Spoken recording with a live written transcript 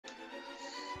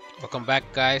Welcome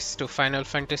back, guys, to Final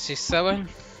Fantasy VII.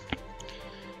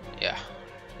 Yeah,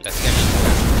 let's get into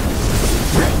it.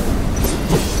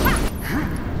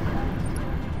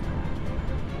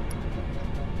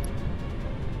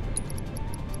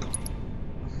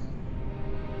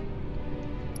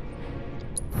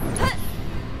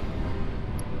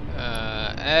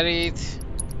 Aerith.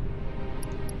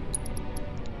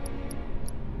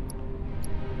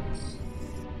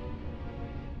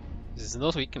 There's no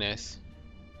weakness.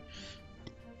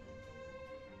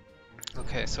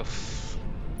 Okay, so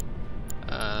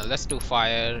let's do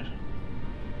fire.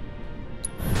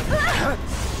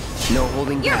 No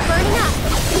holding You're back. burning up.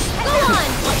 Go on.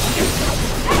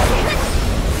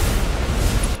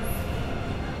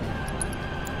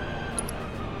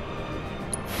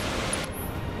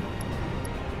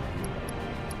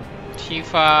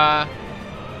 Tifa.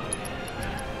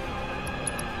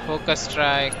 Focus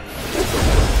strike.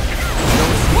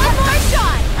 One more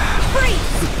shot. Freeze.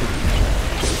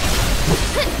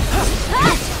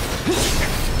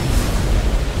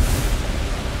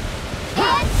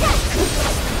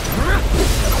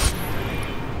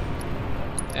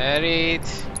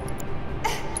 Aerith.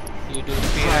 You do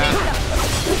Pira.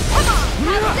 Come on.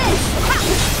 Have this.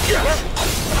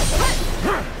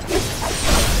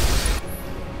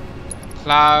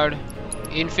 Cloud.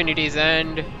 Infinity's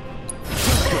End.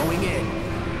 Going in.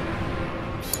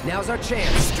 Now's our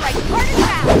chance. Strike hard and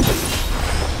fast.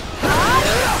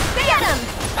 Get him.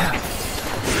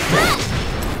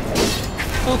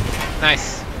 Ooh,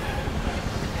 nice.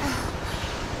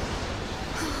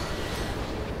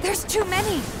 There's too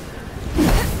many.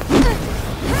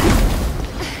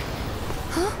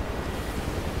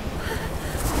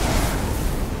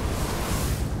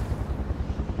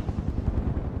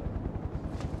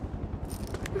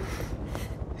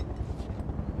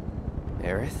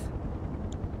 Aerith?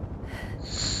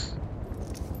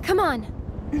 Come on.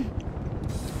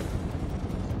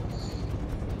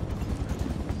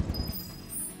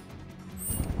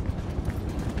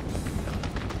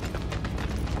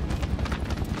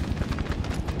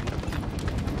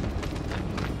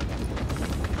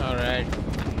 All right.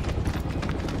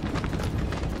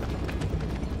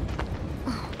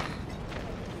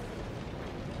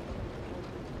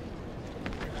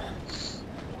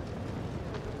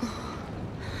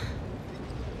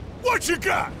 What you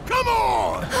got? Come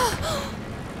on!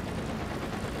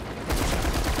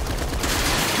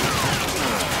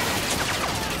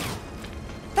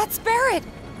 That's Barrett.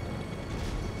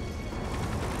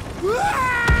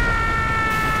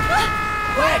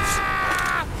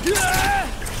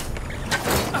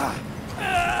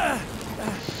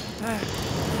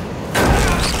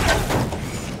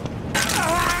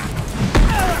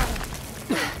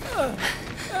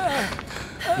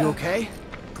 You okay?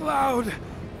 Cloud,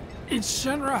 it's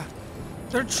Shinra.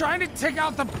 They're trying to take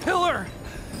out the pillar.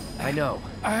 I know.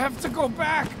 I have to go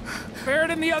back.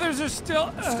 Barrett and the others are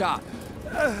still. Stop.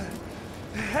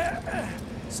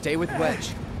 Stay with Wedge.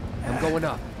 I'm going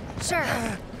up. Sure.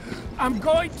 I'm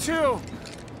going too.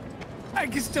 I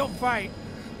can still fight.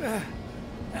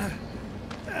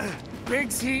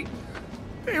 Biggs,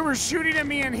 they were shooting at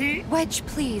me and he. Wedge,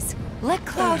 please. Let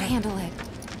Cloud handle it.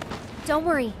 Don't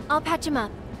worry. I'll patch him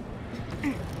up.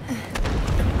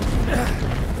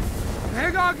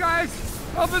 Hang on, guys.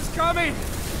 Help is coming.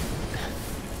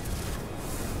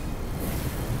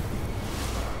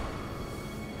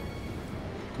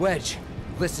 Wedge,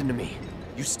 listen to me.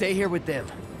 You stay here with them.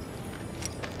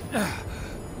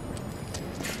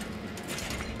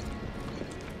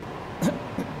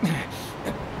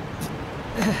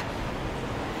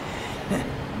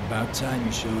 About time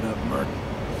you showed up, Merc.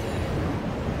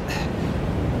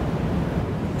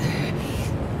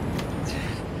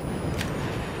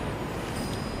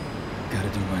 Gotta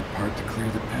do my part to clear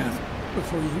the path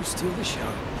before you steal the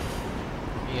show.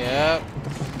 Yep.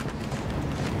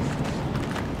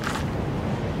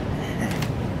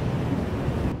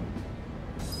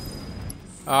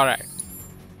 All right.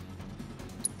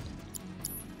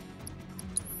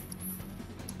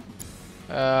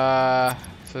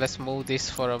 So let's move this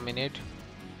for a minute.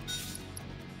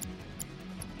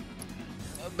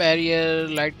 Barrier,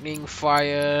 lightning,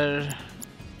 fire,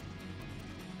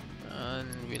 and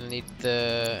we'll need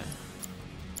the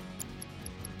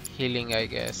healing, I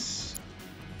guess.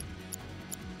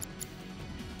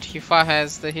 Tifa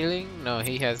has the healing? No,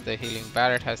 he has the healing.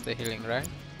 Barrett has the healing, right?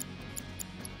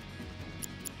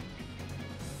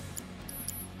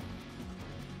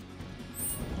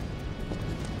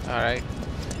 Alright.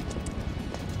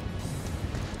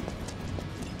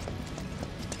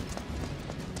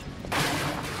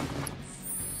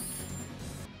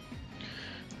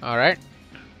 Alright.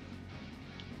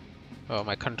 Oh,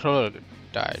 my controller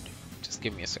died. Just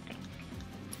give me a second.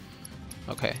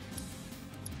 Okay.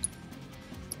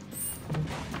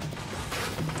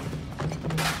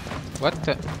 What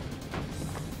the?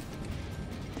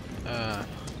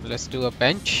 Let's do a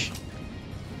bench.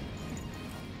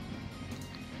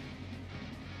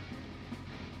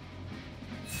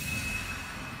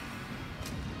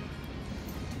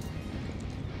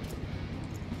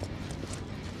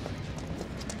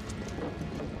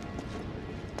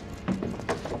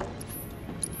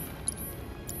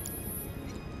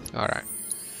 Alright.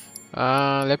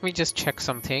 Let me just check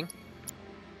something.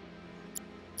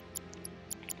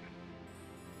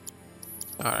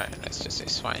 Alright, let's just say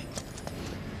it's fine.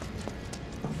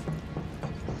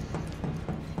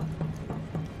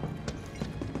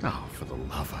 Oh, for the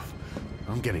love of...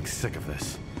 I'm getting sick of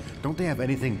this. Don't they have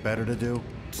anything better to do?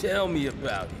 Tell me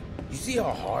about it. You see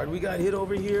how hard we got hit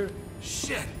over here?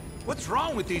 Shit! What's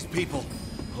wrong with these people?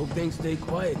 Hope things stay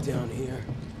quiet down here.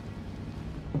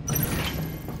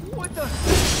 What the?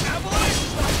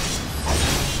 Avalanche!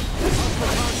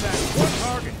 Hostile contact. One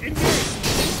target. Engage!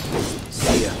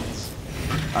 See ya.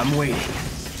 I'm waiting.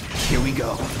 Here we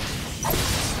go.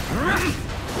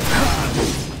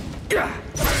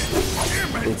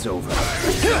 It's over.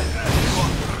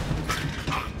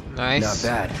 Nice. Not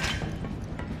bad.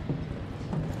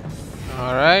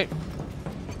 Alright.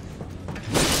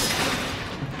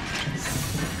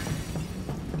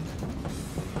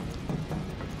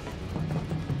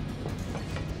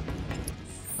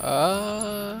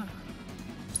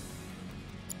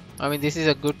 I mean, this is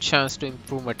a good chance to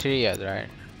improve materials, right?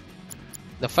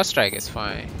 The first strike is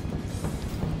fine.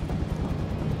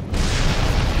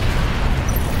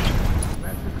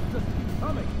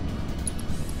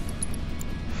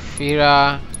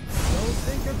 Fira. Don't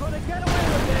think you're gonna get away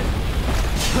with it!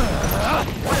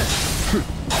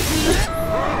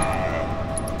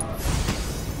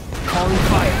 Calling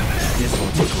fire. This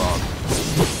won't take long.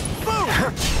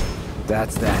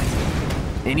 That's that.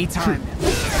 Anytime.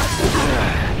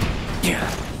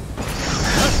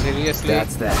 Seriously?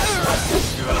 That's that.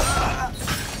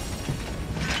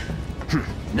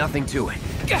 Nothing to it.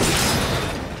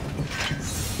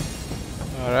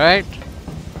 Alright.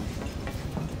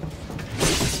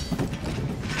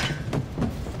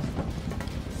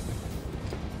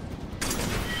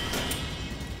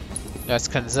 Let's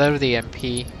conserve the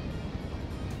MP.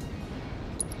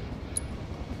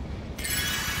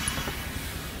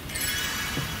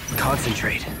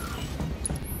 Concentrate.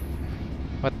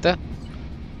 What the?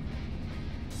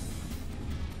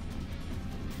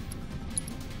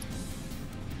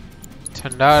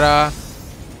 Tandara.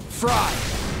 Fry.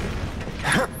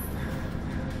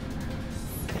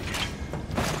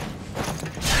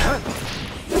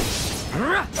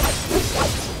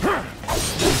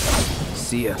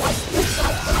 See ya.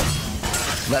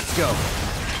 Let's go.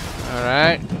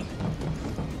 Alright.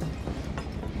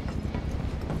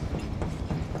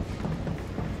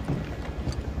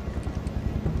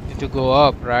 Need to go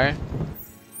up, right?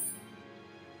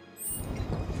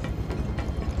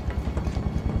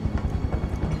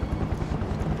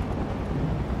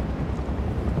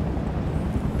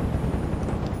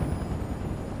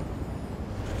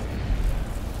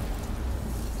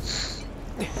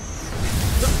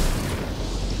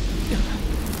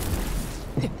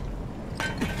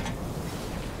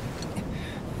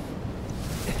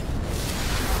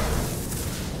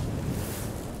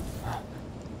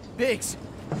 Biggs.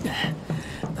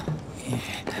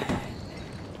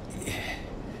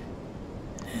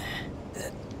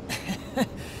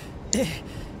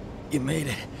 You made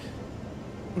it.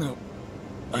 No,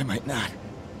 I might not.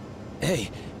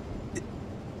 Hey,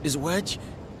 is Wedge?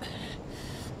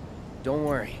 Don't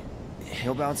worry.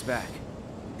 He'll bounce back.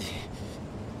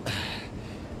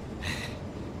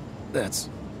 That's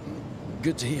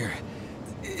good to hear.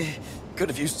 Could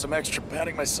have used some extra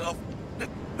padding myself.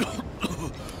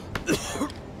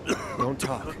 Don't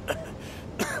talk.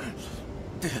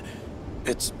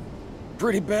 It's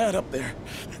pretty bad up there.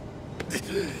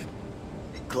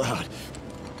 Cloud,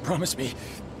 promise me,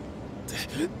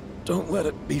 don't let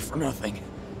it be for nothing.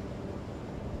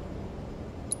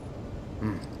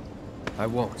 I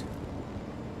won't.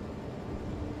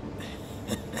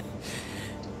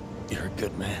 You're a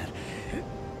good man.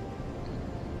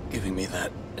 Giving me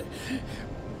that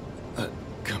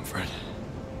comfort.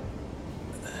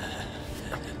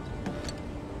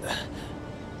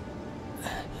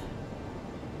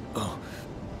 Oh,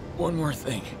 one more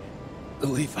thing. The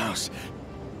Leaf House.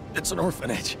 It's an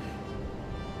orphanage.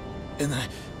 In the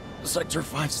Sector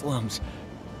 5 slums.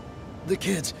 The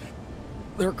kids,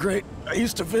 they're great. I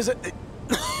used to visit.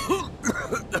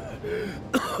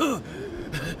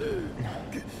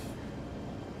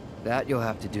 That you'll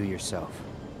have to do yourself.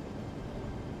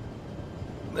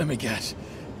 Let me guess.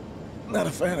 Not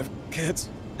a fan of kids.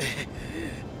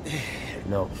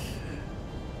 No.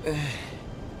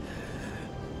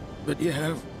 But you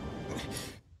have...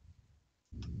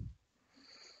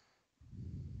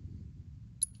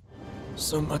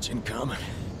 so much in common.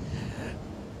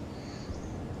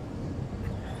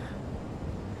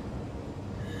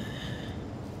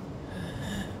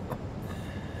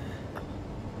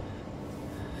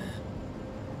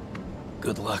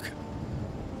 Good luck,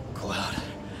 Cloud.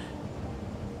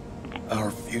 Our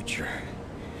future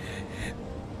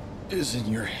is in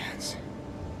your hands.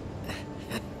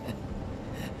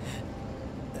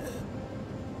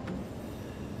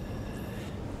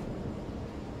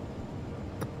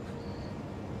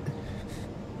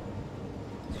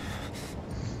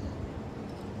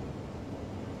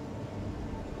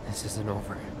 This isn't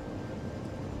over.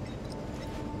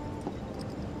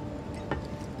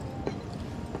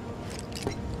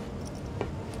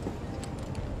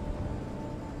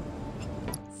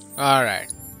 All right.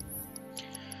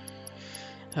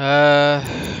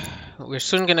 We're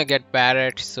soon gonna get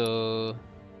Barrett, so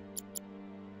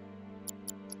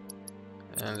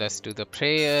let's do the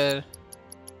prayer.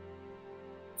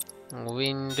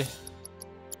 Wind.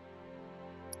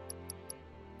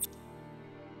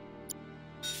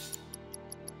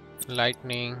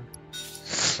 Lightning.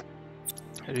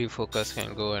 Refocus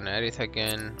can go on Aerith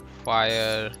again.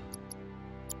 Fire.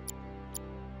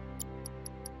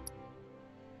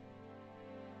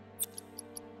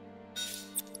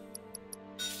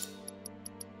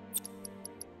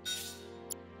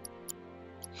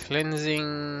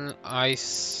 Cleansing,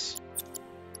 ice,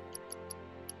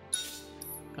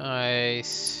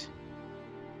 ice,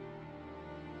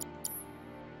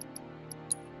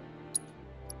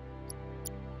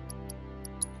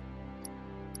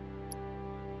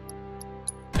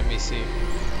 let me see.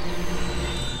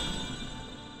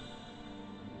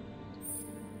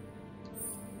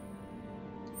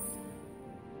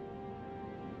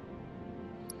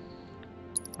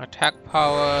 Attack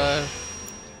power.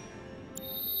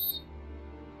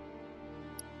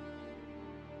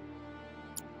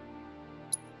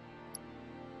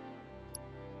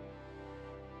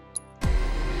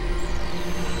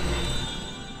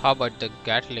 How about the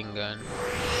Gatling gun?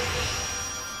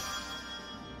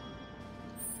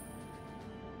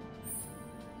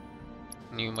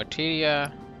 New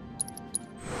materia.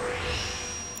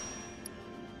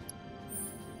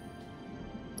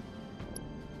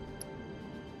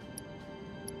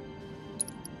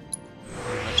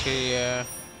 New materia.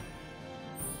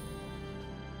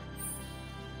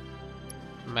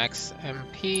 Max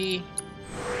MP.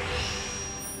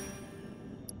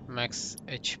 Max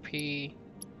HP.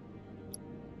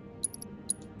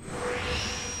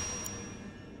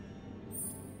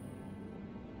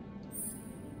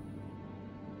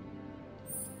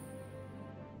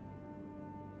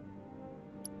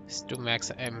 Let's do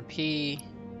max MP.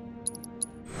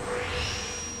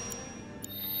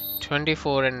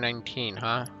 24 and 19,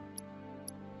 huh?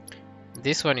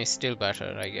 This one is still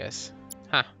better, I guess.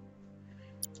 Huh.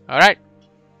 Alright.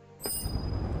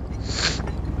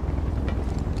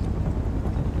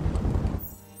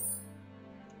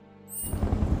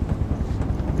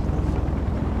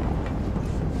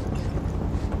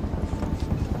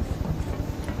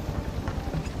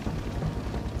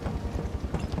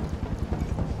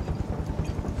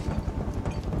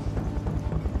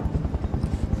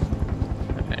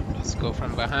 Go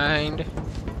from behind.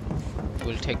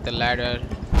 We'll take the ladder.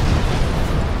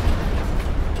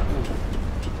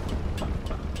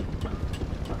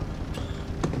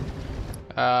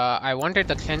 I wanted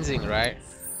the cleansing, right?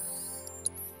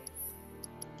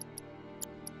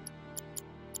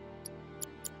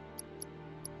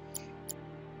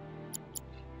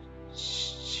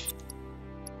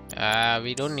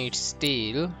 We don't need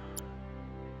steel.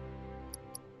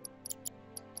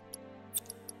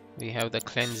 We have the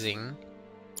cleansing.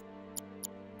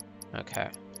 Okay.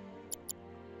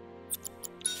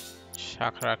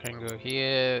 Chakra can go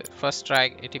here. First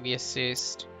strike, ATB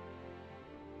assist.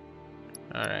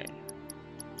 Alright.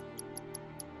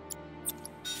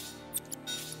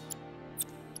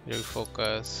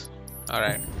 Refocus.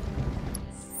 Alright.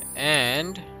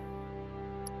 And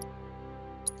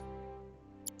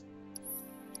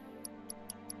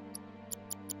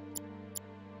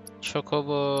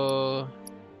Chocobo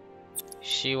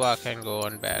Shiva can go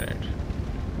on Barrett.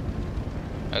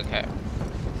 Okay.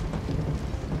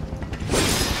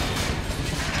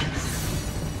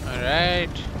 Alright.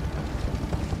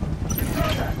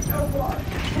 Contact, 1,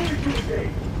 moving to the gate.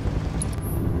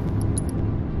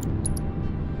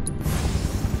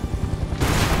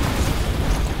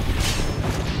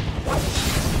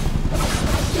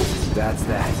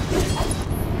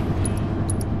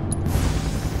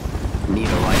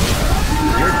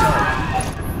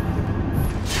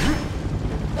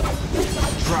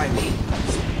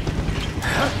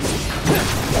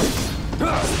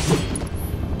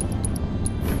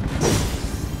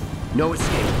 No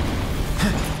escape.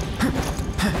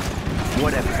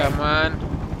 Whatever. Come on.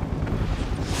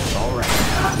 All right.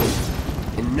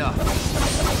 Enough.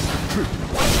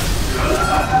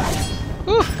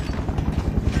 Whew.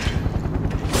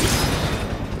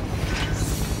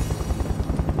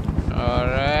 All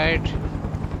right.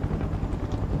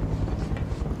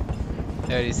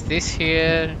 There is this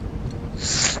here.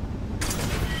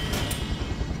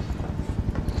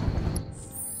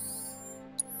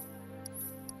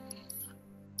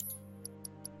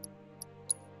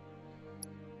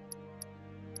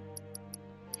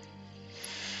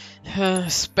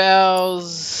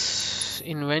 Spells,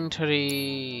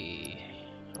 inventory.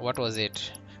 What was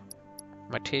it?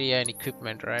 Materia and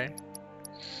equipment, right?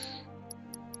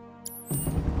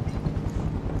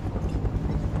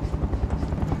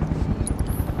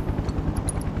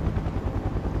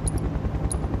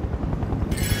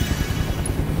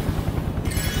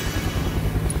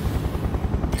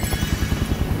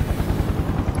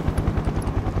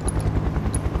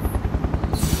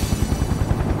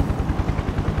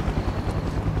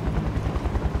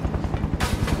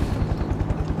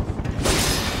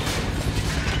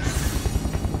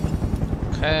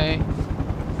 Okay.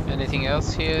 Anything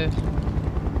else here?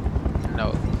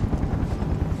 No.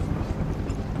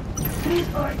 Need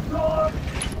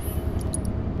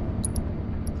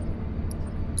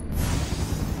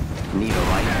a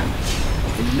light?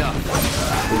 Enough.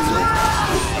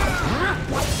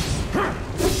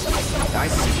 I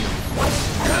see you.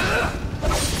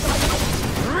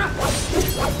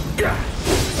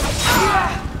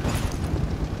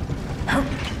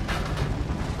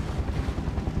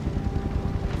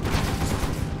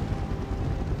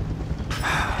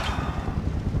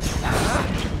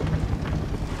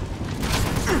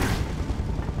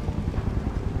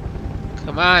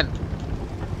 Come on.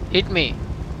 Hit me.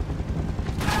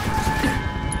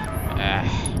 Ah.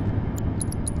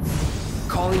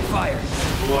 Calling fire.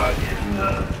 What?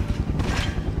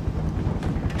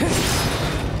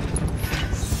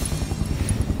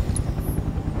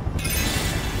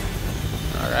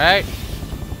 All right.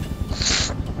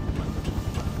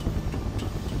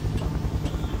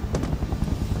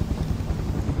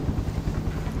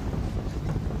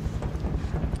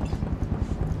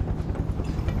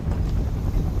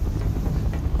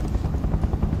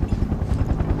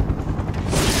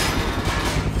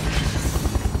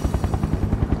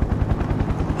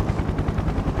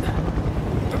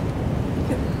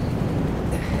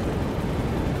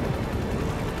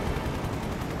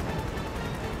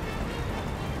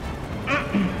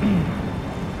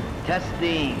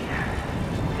 Testing.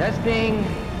 Testing.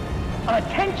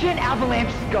 Attention,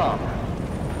 Avalanche scum.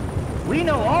 We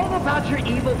know all about your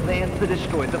evil plans to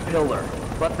destroy the pillar.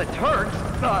 But the Turks,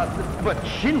 but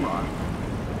Shinra,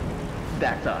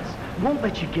 that's us, won't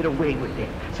let you get away with it.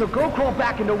 So go crawl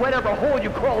back into whatever hole you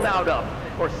crawled out of,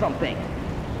 or something.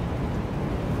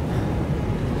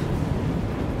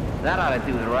 That ought to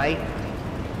do it, right?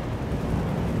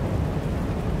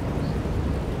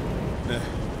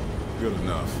 Good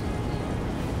enough.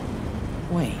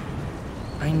 Wait,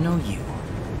 I know you.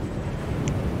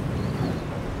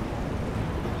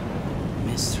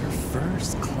 Mr.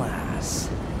 First Class.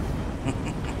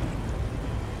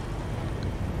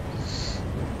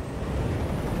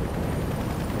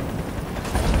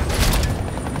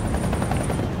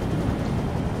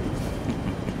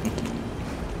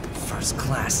 First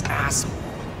class asshole.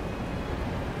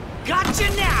 Gotcha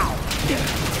now! You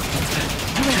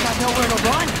ain't got nowhere to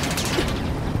run.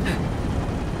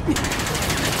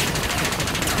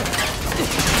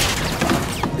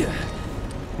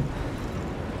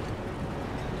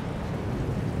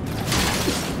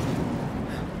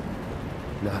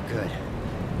 Not good.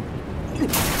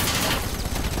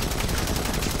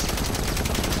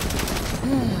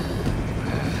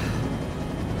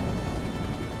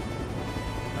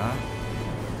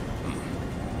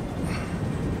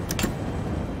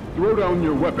 Throw down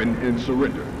your weapon and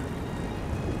surrender.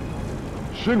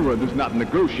 Shinra does not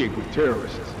negotiate with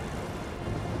terrorists.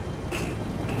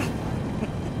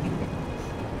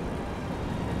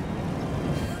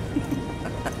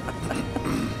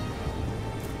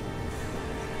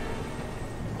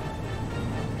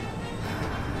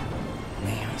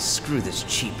 Man, screw this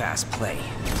cheap-ass play.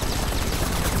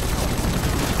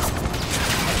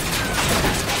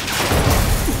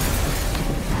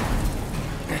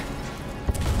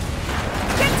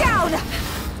 Get down!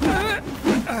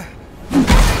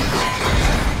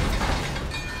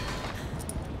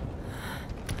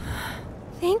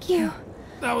 Thank you.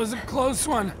 That was a close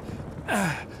one.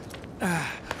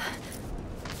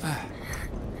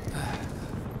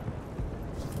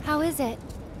 How is it?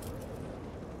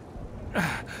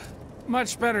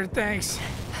 Much better, thanks.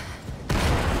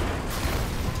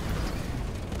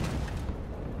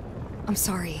 I'm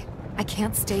sorry. I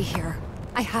can't stay here.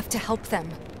 I have to help them.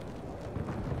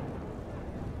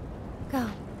 Go.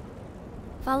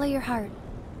 Follow your heart.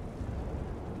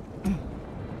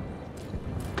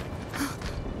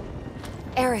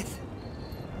 Aerith.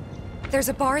 There's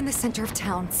a bar in the center of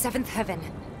town, 7th Heaven.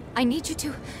 I need you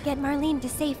to... Get Marlene to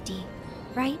safety,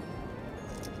 right?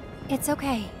 It's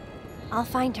okay. I'll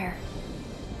find her.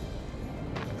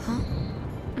 Huh?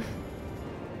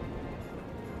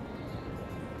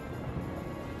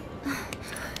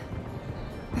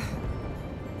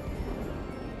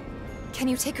 Can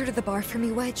you take her to the bar for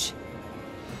me, Wedge?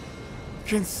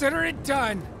 Consider it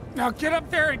done. Now get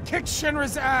up there and kick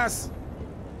Shinra's ass.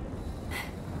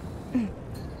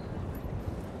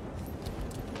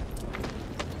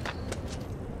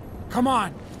 Come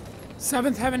on.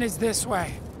 7th Heaven is this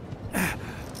way.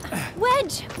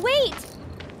 Wedge, wait!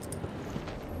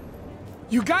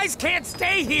 You guys can't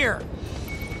stay here!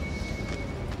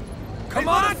 Come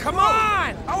on, come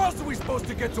on! How else are we supposed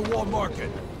to get to Wall Market?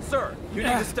 Sir, you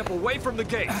need to step away from the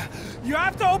gate. You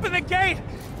have to open the gate!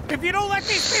 If you don't let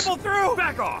these people through!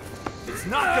 Back off! It's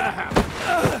not gonna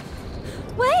happen.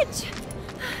 Wedge!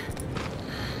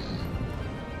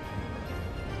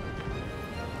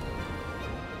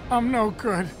 I'm no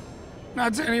good.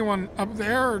 Not to anyone up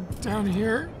there or down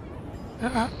here.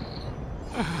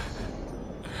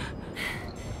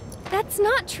 That's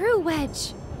not true,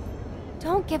 Wedge.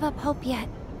 Don't give up hope yet.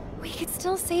 We could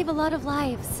still save a lot of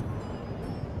lives.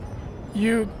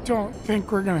 You don't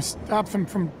think we're gonna stop them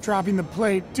from dropping the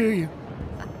plate, do you?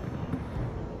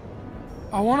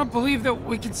 I want to believe that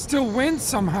we can still win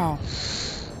somehow.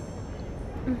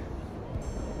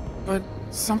 But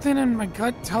something in my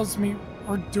gut tells me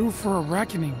we're due for a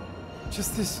reckoning.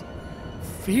 Just this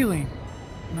feeling.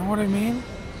 Know what I mean?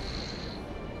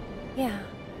 Yeah,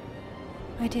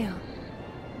 I do.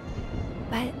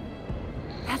 But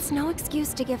that's no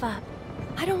excuse to give up.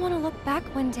 I don't want to look back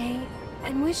one day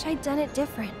and wish I'd done it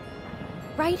different.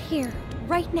 Right here,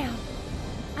 right now.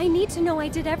 I need to know I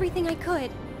did everything I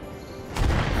could.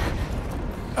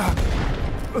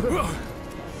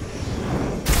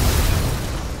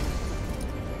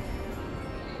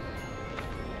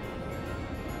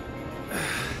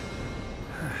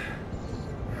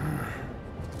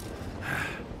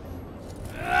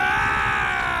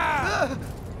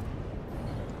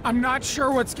 I'm not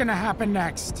sure what's gonna happen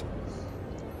next.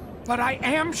 But I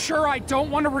am sure I don't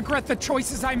want to regret the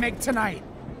choices I make tonight.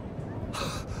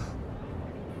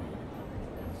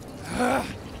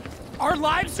 Our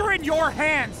lives are in your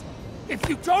hands. If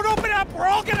you don't open up, we're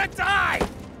all gonna die!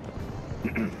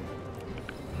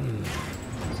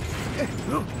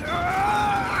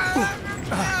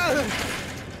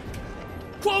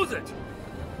 Close it!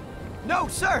 No,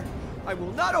 sir! I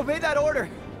will not obey that order!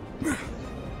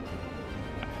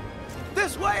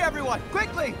 This way, everyone!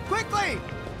 Quickly! Quickly!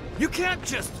 You can't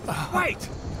just... Wait!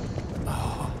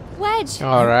 Wedge!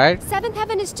 Alright. 7th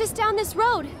Heaven is just down this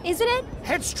road, isn't it?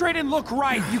 Head straight and look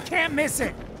right. You can't miss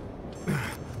it.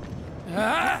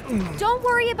 Don't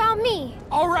worry about me.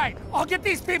 All right, I'll get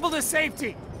these people to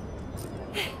safety.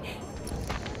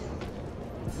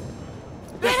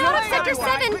 Get out of Sector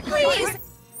 7, please!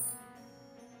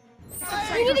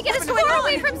 We need to get as far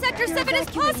away from Sector 7 as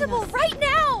possible, right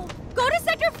now! Go to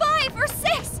Sector 5 or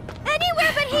 6!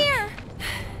 Anywhere but here!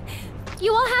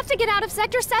 You all have to get out of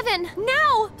Sector 7,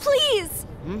 now, please!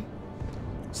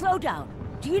 Slow down.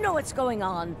 Do you know what's going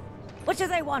on? What do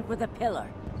they want with the pillar?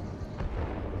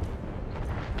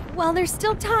 Well, there's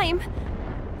still time,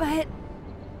 but...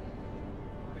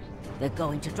 They're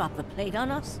going to drop the plate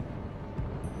on us?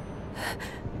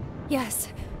 Yes.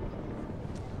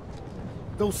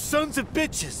 Those sons of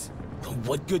bitches!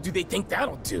 What good do they think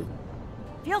that'll do?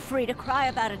 Feel free to cry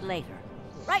about it later.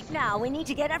 Right now, we need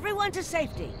to get everyone to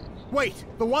safety. Wait,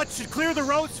 the watch should clear the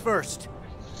roads first.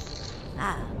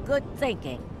 Ah, good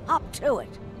thinking. Hop to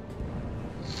it.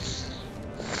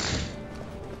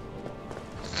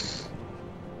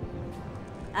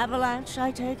 Avalanche, I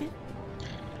take it?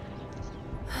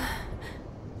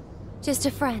 Just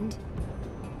a friend.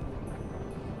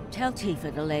 Tell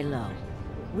Tifa to lay low.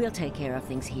 We'll take care of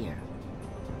things here.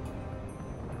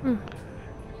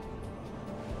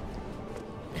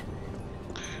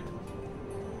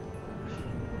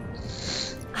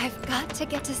 I've got to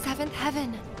get to 7th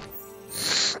Heaven.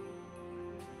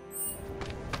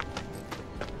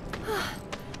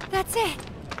 That's it.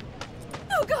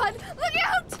 Oh God, look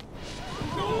out!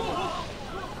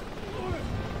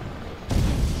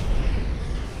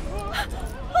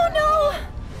 Oh no!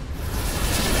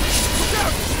 Look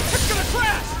out! It's gonna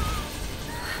crash!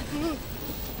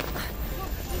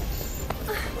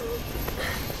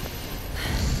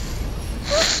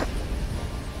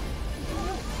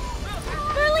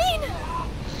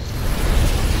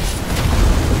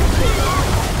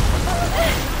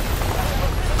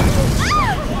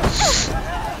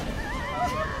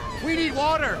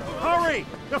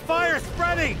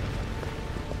 happening?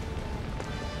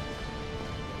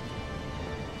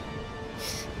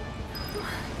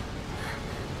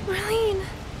 Marlene!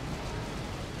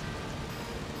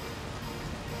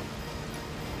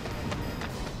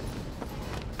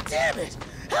 Damn it!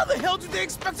 How the hell do they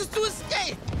expect us to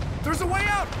escape? There's a way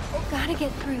out! Gotta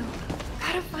get through.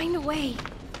 Gotta find a way.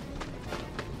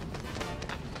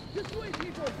 This way,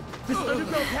 people! This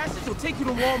underground passage will take you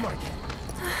to Walmart.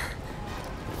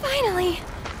 Finally!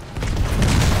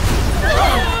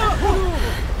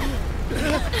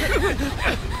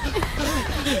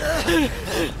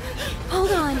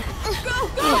 Hold on. Go,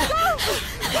 go, go!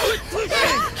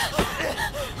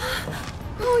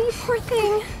 Oh, you poor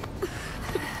thing.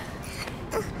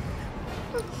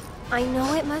 I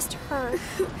know it must hurt,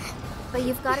 but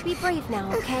you've got to be brave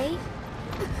now, okay?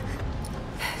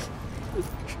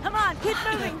 Come on, keep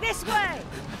moving this way!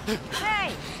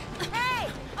 Hey! Hey!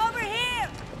 Over here!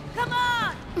 Come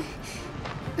on!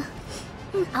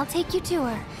 I'll take you to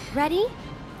her. Ready?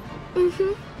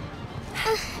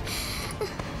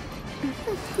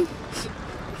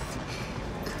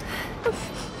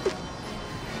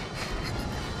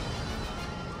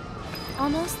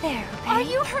 Almost there, okay? Are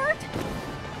you hurt?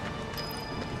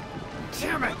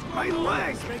 Damn it! My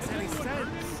legs! Makes any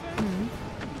sense?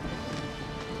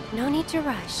 No need to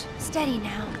rush. Steady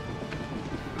now.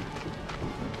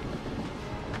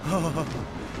 Oh,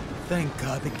 thank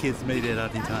God the kids made it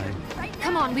out in time.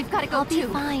 Come on, we've got to go I'll be too.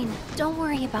 fine. Don't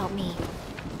worry about me.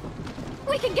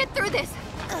 We can get through this.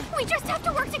 We just have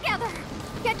to work together.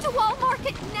 Get to Wall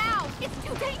Market now. It's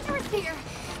too dangerous here.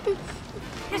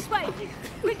 This way!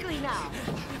 Quickly now!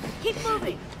 Keep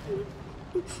moving!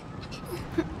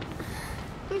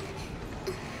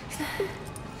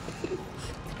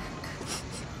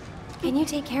 Can you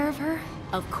take care of her?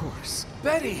 Of course.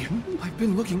 Betty! I've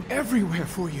been looking everywhere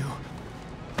for you.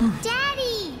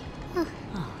 Daddy!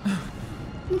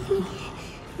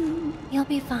 You'll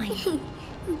be fine.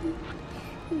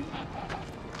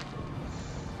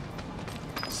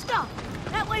 Stop!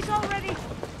 That way's already...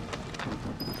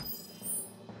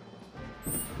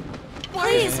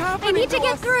 What is happening? I need to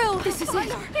get us? through. This is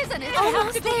it, isn't it?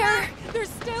 Almost there. There's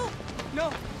still...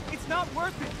 No, it's not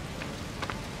worth it.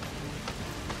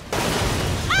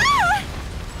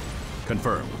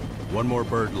 Confirmed. One more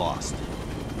bird lost.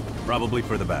 Probably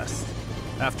for the best.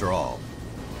 After all.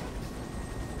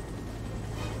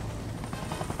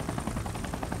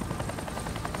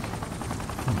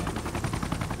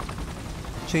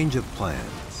 Change of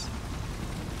plans.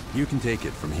 You can take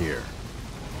it from here.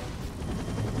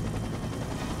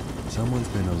 Someone's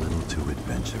been a little too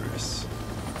adventurous.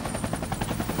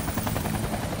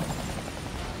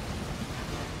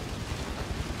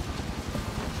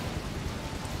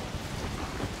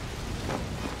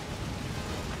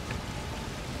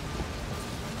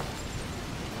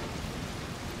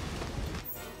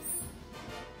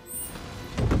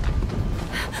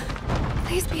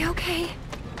 Please be okay.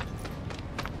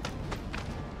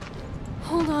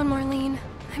 Hold on, Marlene.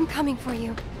 I'm coming for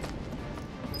you.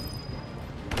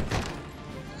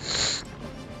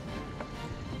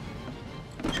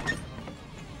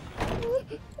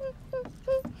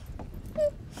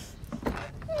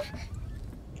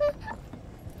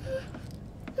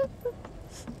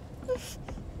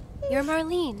 You're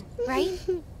Marlene, right?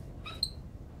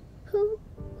 Who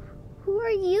are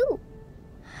you?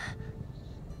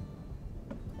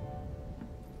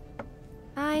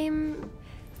 I'm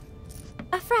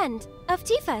a friend of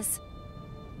Tifa's.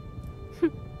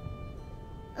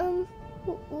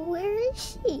 Where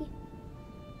is she?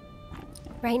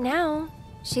 Right now,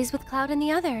 she's with Cloud and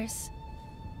the others.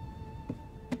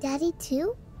 Daddy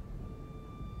too?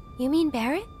 You mean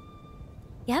Barrett?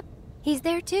 Yep, he's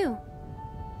there too.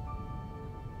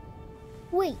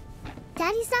 Wait,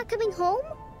 Daddy's not coming home?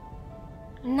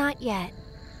 Not yet.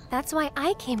 That's why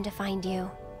I came to find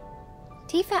you.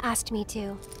 Tifa asked me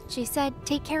to. She said,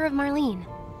 take care of Marlene.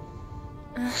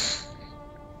 The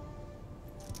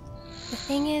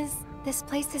thing is, this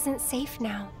place isn't safe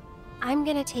now. I'm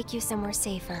gonna take you somewhere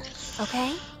safer,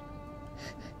 okay?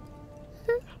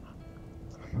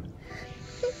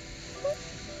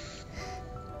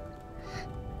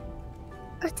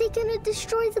 Are they gonna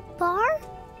destroy the bar?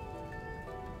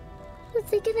 Are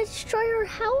they gonna destroy our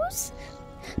house?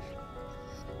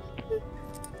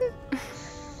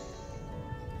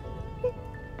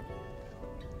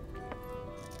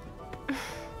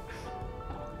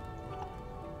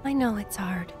 I know it's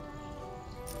hard.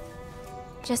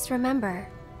 Just remember,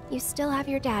 you still have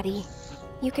your daddy.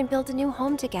 You can build a new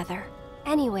home together,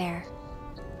 anywhere.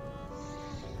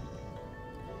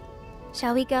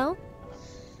 Shall we go?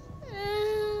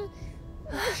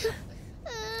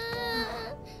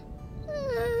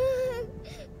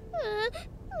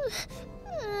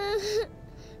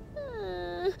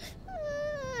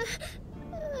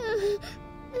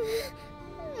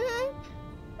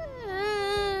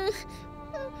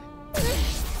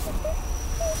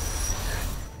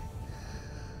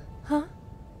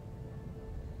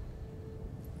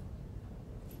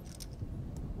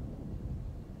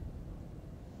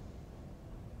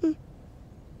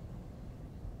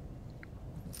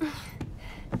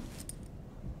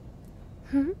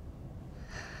 Hmm?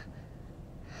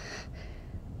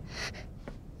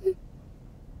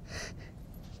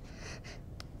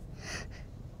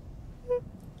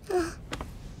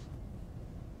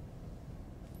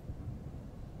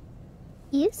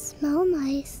 You smell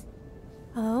nice.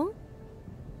 Oh?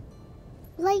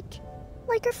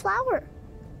 Like a flower.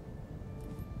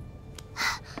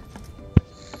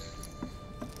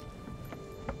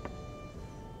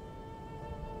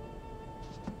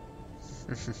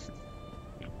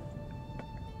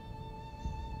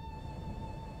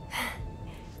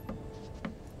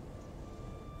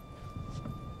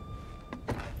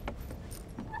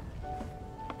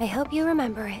 I hope you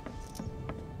remember it.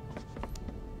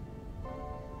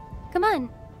 Come on.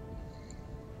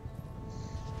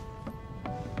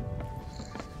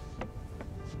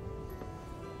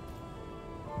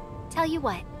 Tell you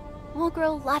what, we'll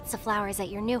grow lots of flowers at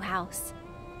your new house.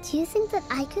 Do you think that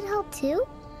I could help too?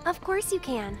 Of course you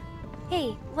can.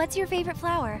 Hey, what's your favorite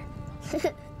flower?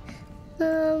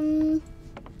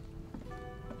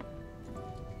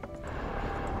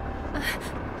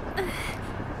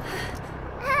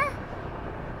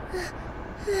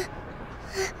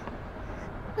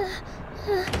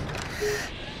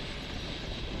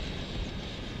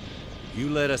 You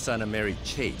led us on a merry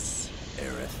chase,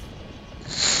 Aerith.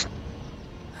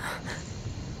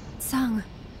 Sung.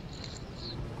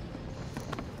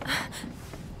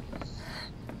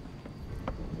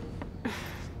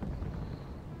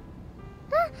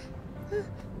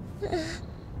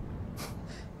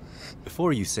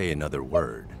 Before you say another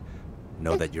word,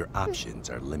 know that your options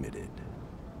are limited.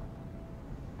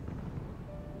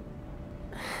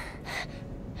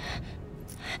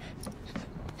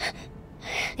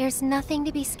 There's nothing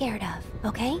to be scared of,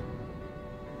 okay?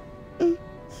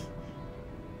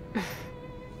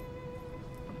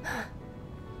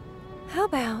 How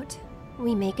about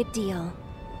we make a deal?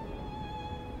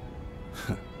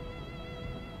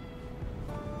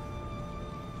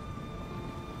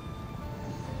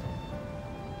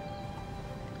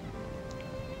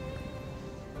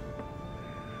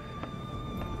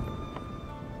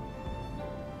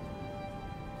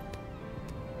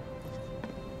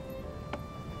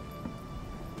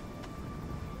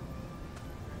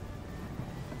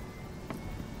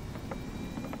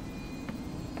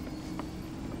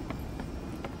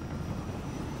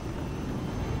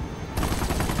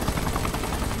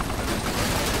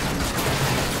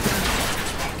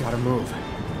 Gotta move.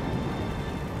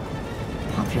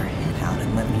 Pop your head out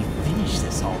and let me finish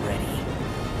this already.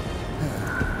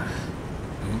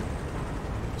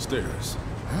 Stairs.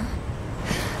 Huh?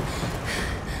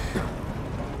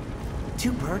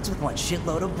 Two birds with one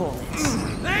shitload of bullets.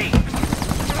 Hey!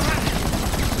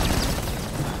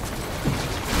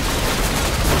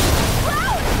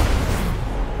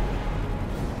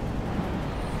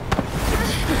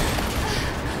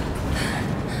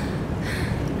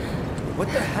 What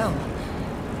the hell?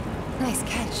 Nice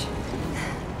catch.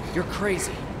 You're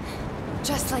crazy.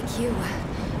 Just like you.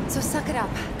 So suck it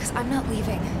up, because I'm not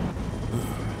leaving.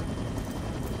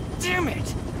 Damn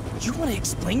it! You want to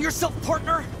explain yourself,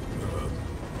 partner?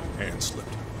 Hand slipped.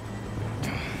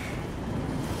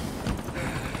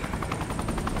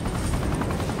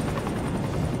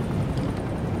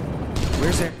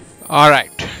 Where's it?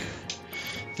 Alright.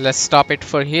 Let's stop it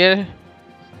for here.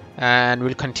 And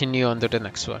we'll continue on to the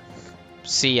next one.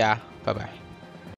 See ya. Bye bye.